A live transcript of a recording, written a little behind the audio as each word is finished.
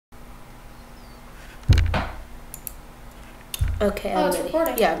Okay. Oh, it's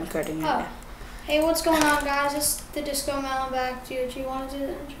recording. Yeah, I'm recording. Oh. Hey, what's going on, guys? It's the Disco Melon back. Do you want to do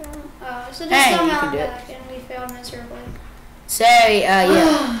the intro? It's the Disco Melon back, and we failed miserably. Say,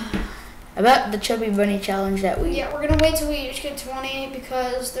 yeah. About the Chubby Bunny challenge that we... Yeah, we're going to wait till we each get 20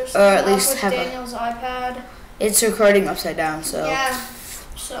 because there's or at something least up with have Daniel's iPad. It's recording upside down, so... Yeah,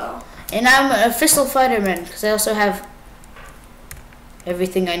 so... And I'm an official fighterman because I also have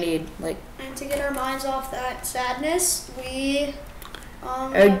everything I need. Like, and to get our minds off that sadness, we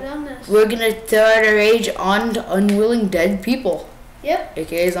have done this. We're going to throw our rage on unwilling dead people. Yep.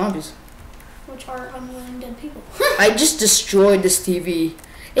 AKA zombies. Which are unwilling dead people. I just destroyed this TV.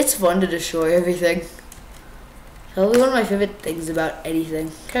 It's fun to destroy everything. Probably one of my favorite things about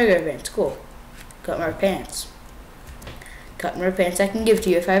anything. Cargo pants, cool. Got more pants. Got more pants I can give to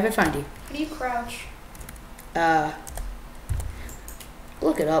you if I ever find you. How do you crouch?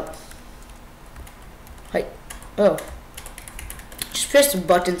 Look it up. Like, oh. Just press the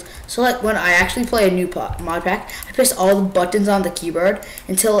buttons. So like when I actually play a new mod pack, I press all the buttons on the keyboard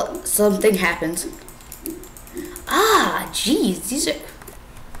until something happens. Ah, jeez,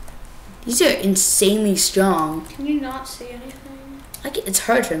 these are insanely strong. Can you not see anything? It's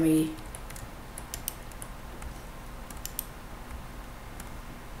hard for me.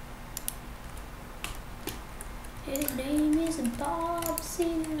 His name is Bob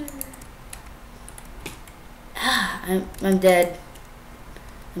Singer. Ah, I'm dead.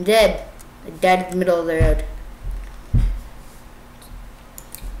 I'm dead. I died in the middle of the road.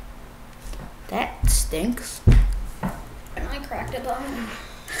 That stinks. I cracked it on.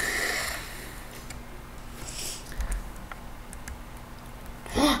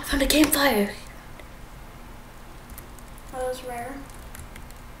 I found a campfire. That was rare.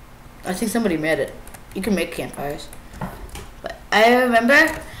 I think somebody made it. You can make campfires. But I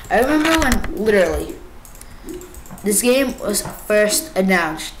remember when literally this game was first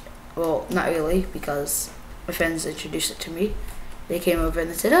announced. Well, not really, because my friends introduced it to me. They came over and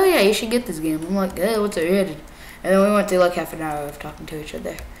they said, "Oh yeah, you should get this game." I'm like, "Yeah, what's it rated?" And then we went through like half an hour of talking to each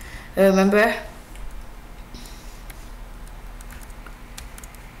other. I remember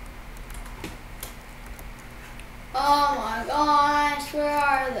oh my gosh, where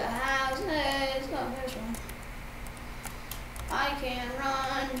are the houses? Oh, there's one. I can't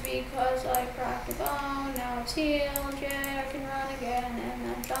run because I cracked a bone. Now it's healed. Yeah, I can run again.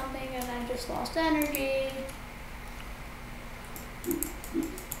 And I'm jumping and I just lost energy.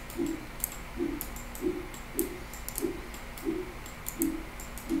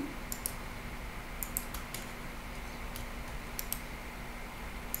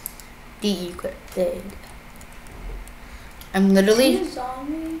 de-equipped. I'm literally... Is he a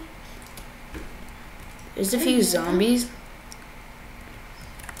zombie? There's a few zombies.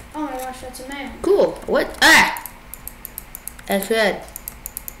 Oh my gosh, that's a man. Cool. What? Ah! That's red.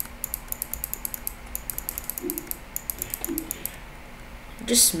 I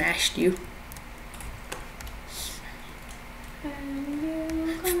just smashed you.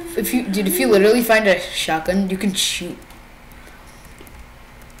 If you literally find a shotgun, you can shoot.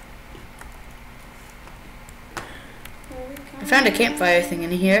 I found a campfire thing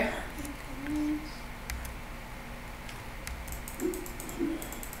in here.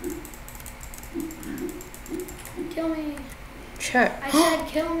 Kill me. Chart. I said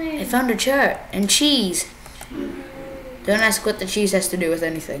kill me. I found a chart and cheese. Don't ask what the cheese has to do with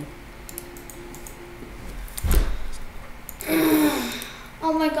anything.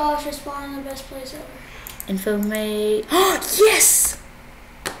 Oh my gosh, I spawned in the best place ever. Information. Yes!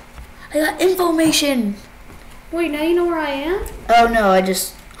 I got information. Wait, now you know where I am? Oh no, I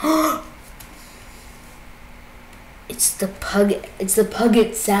just... It's the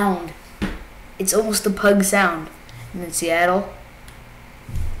Puget sound. It's almost the pug sound. And in Seattle.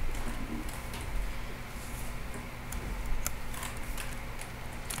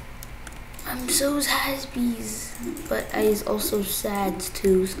 I'm so happy, but I also sad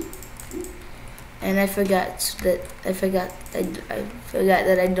too. And I forgot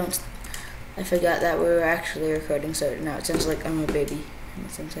that we were actually recording, so now it sounds like I'm a baby. And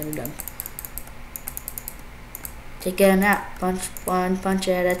it sounds kind of dumb. Take a nap, punch one punch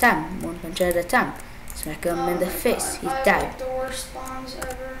at a time, one punch at a time. Smack him in the face, he's I died. like the worst spawns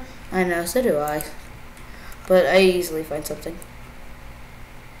ever. I know, so do I. But I easily find something.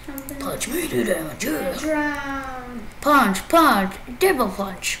 Punch me to damage. Drown. Punch, punch, double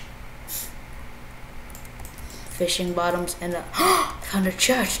punch. Fishing bottoms and found a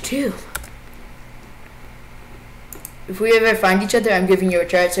chart too. If we ever find each other, I'm giving you a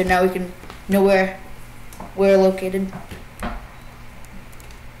chart so now we can know where we're located.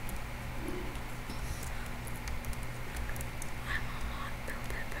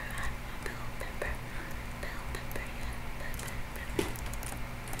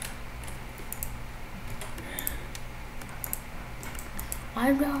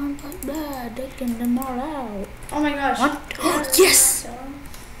 I'm going like that, taking them all out. Oh my gosh. What? Yes!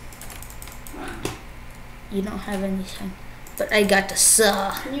 You don't have anything. But I got the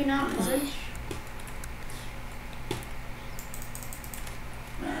saw. Can you not punch?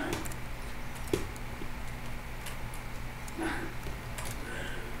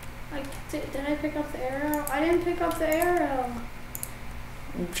 Did I pick up the arrow? I didn't pick up the arrow.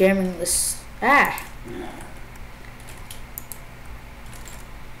 I'm jamming this. Ah!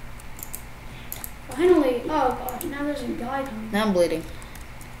 Finally. Oh gosh, now there's a guy coming. Now I'm bleeding.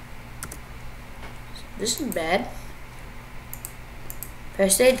 This is bad.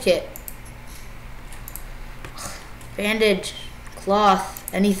 First aid kit. Bandage.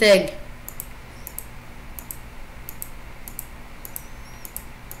 Cloth. Anything.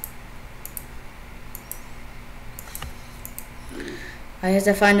 I have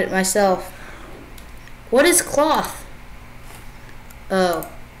to find it myself. What is cloth? Oh.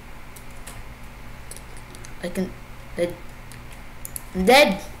 I'm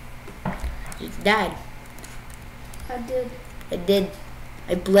dead. You died. I did. I did.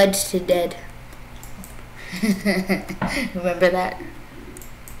 I bled to dead. Remember that?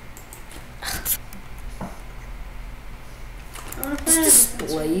 I want to It's find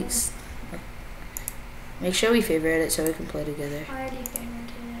displays. Make sure we favorite it so we can play together. I already favorited it.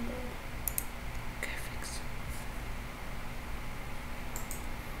 Okay, fix.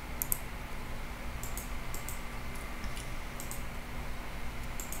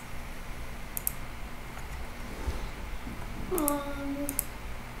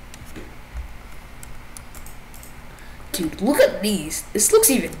 Dude, look at these. This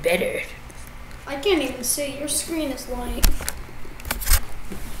looks even better. I can't even see. Your screen is light.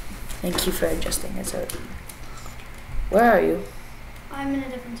 Thank you for adjusting it. So, where are you? I'm in a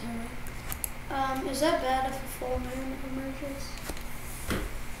different tower. Is that bad if a full moon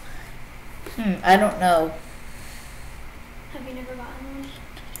emerges? I don't know. Have you never gotten one?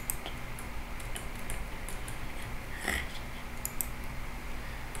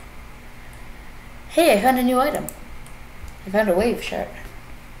 Hey, I found a new item. I found a wave shirt.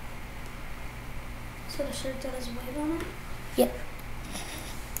 So the shirt that has a wave on it? Yep.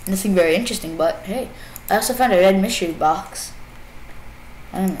 Nothing very interesting, but hey. I also found a red mystery box.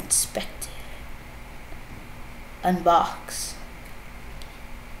 I'm inspected. Unbox.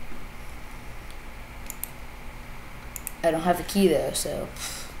 I don't have a key though, so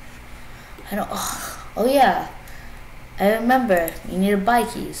I don't. Oh yeah, I remember. You need to buy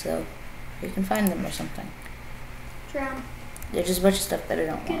keys, so you can find them or something. Drown. There's just a bunch of stuff that I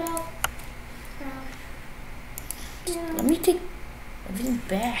don't Get want. out. Drown. Get out. Let me take everything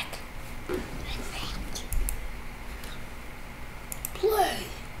back. Play.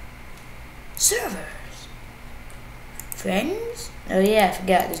 Servers. Friends? Oh yeah, I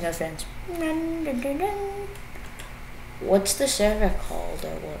forgot. There's no friends. What's the server called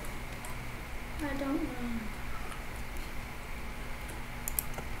or what? I don't know.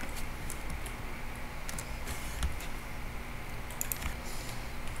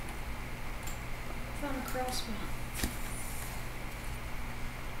 Found a crossbow.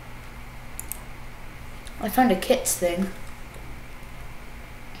 I found a kits thing.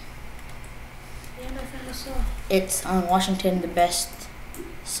 And I found a saw. It's on Washington the best.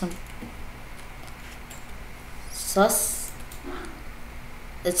 Sus.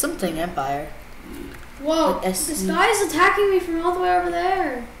 It's something Empire. Whoa! Like This guy's attacking me from all the way over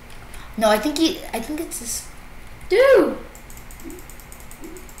there. No, I think it's this. Dude!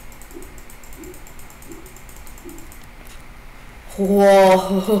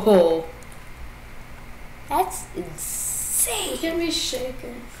 Whoa. That's insane. Get me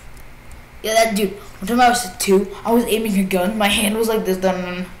shaking. Yeah, that dude. One time I was at 2, I was aiming a gun. My hand was like this,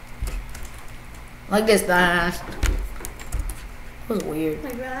 like this. It was weird.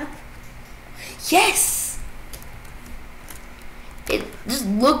 Like that? Yes. It just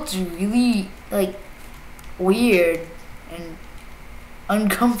looked really like weird and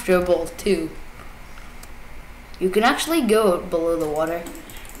uncomfortable too. You can actually go below the water.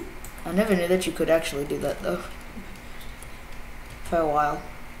 I never knew that you could actually do that though. For a while.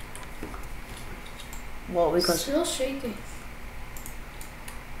 Well, because Still shaking.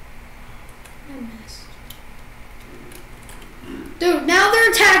 I missed. Dude, now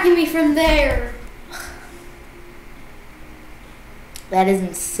they're attacking me from there. that is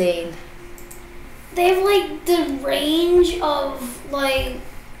insane. They have like the range of like,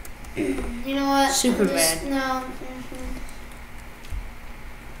 you know what? Superman. No.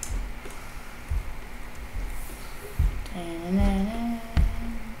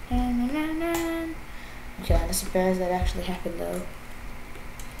 I'm kind of surprised that actually happened though.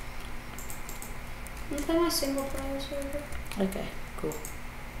 I'm gonna play my single player server. Okay, cool.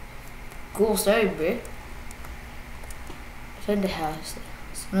 Cool story, bro. Find the house.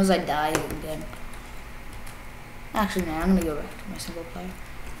 As soon as I die again. Actually, no, I'm gonna go back to my single player.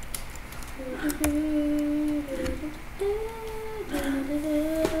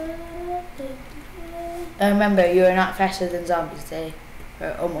 Remember, you are not faster than zombies. They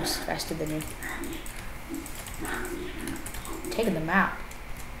are almost faster than you. Taking them out.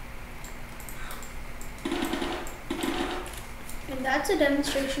 And that's a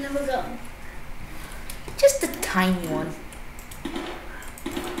demonstration of a gun. Just a tiny one.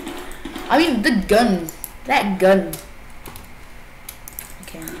 I mean, the gun. That gun.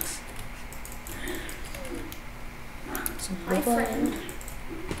 Mechanics. My friend.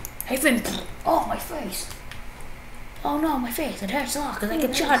 Hey, friend. Oh, my face. Oh no, my face. It hurts a lot because I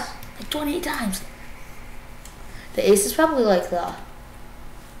get shot like 28 times. The ace is probably like the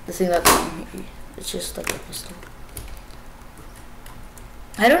thing that it's just like a pistol.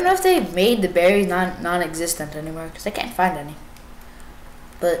 I don't know if they made the berries non-existent anymore because I can't find any.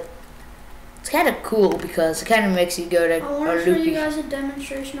 But it's kind of cool because it kind of makes you go to I want to show you guys a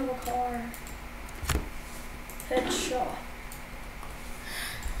demonstration of a car. Headshot.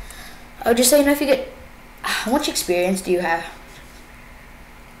 I would just say, you know, if you get, how much experience do you have?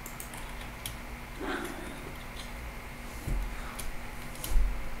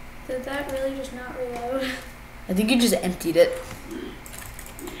 Did that really just not reload? I think you just emptied it.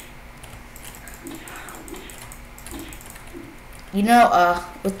 You know,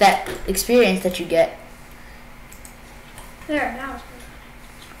 with that experience that you get. There, now it's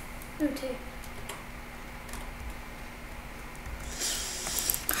good. Ooh, tape.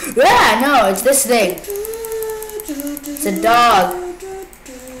 Yeah, no, it's this thing. It's a dog.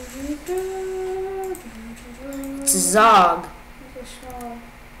 It's a zog.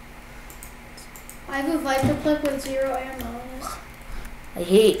 I have a Viper clip with 0 ammo. I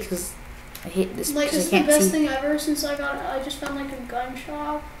hate this. Like, because this is the best thing ever since I just found like a gun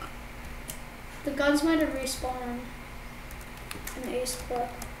shop. The guns might have respawned. An ace clip.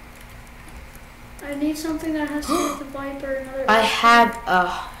 I need something that has to do with the Viper and other. I have a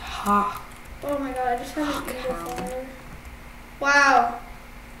hawk. Oh my god, I just have an eagle fire. Wow.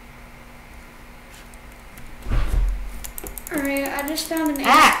 Alright, I just found an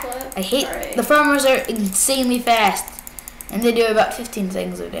ace clip. I hate Alright. the farmers are insanely fast. And they do about 15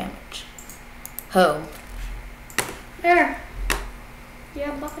 things of damage. Home. There.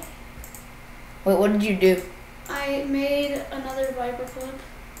 Yeah, bye. Wait, what did you do? I made another Viper clip.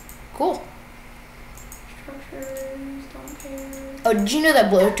 Cool. Structures, don't care. Oh, did you know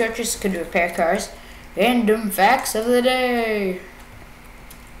that blowtorches could repair cars? Random facts of the day.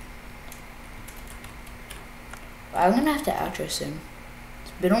 I'm gonna have to outro soon.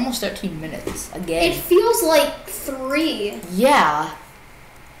 It's been almost 13 minutes again. It feels like 3. Yeah.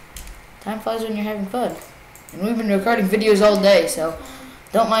 Time flies when you're having fun. And we've been recording videos all day, so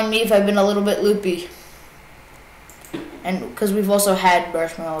don't mind me if I've been a little bit loopy. And because we've also had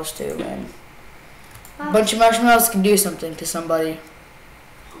marshmallows too, and a bunch of marshmallows can do something to somebody.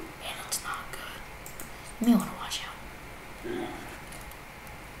 Man, it's not good. You may want to watch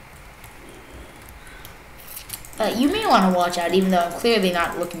out. You may want to watch out, even though I'm clearly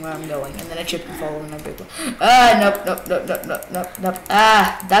not looking where I'm going, and then I trip and fall and I break. Nope.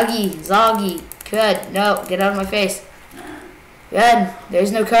 Doggy, zoggy, good. No, get out of my face. Good.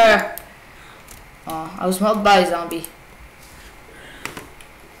 There's no car. Oh, I was mauled by a zombie.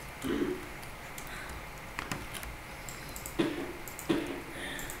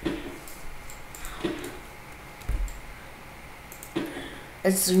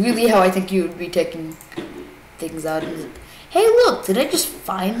 That's really how I think you would be taking things out. Hey, look! Did I just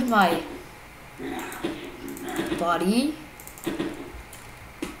find my body?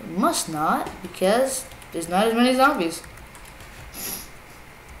 It must not, because there's not as many zombies.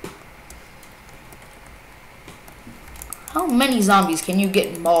 How many zombies can you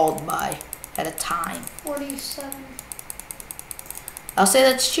get mauled by at a time? 47. I'll say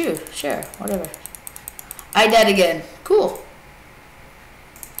that's true. Sure, whatever. I died again. Cool.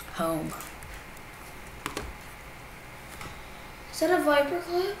 Home. Is that a Viper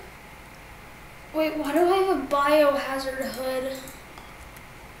clip? Wait, why do I have a biohazard hood?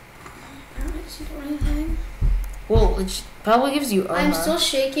 I don't see anything. Well, it probably gives you armor. I'm still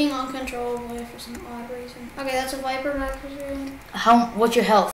shaking uncontrollably for some odd reason. Okay, that's a Viper magazine. What's your health?